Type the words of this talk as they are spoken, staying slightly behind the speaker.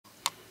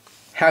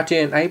How to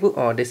enable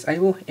or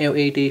disable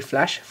LED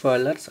flash for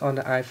alerts on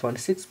the iPhone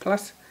 6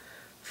 Plus.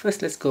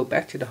 First, let's go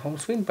back to the home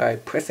screen by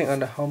pressing on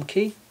the home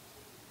key.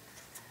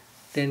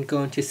 Then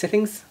go into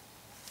settings,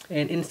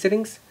 and in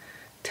settings,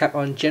 tap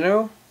on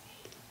general.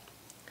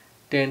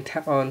 Then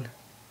tap on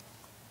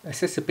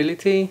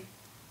accessibility.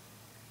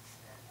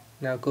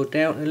 Now go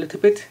down a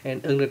little bit,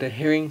 and under the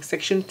hearing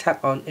section,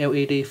 tap on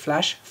LED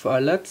flash for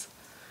alerts.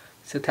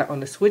 So tap on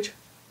the switch.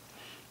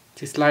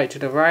 To slide to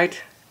the right,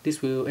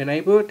 this will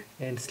enable it,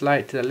 and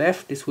slide to the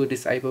left, this will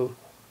disable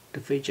the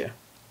feature.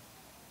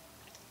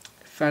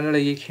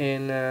 Finally, you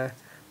can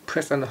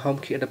press on the home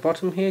key at the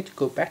bottom here to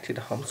go back to the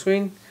home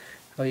screen,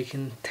 or you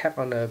can tap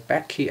on the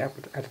back key up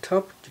at the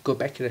top to go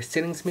back to the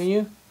settings menu.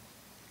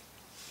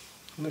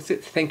 And that's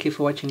it. Thank you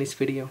for watching this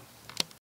video.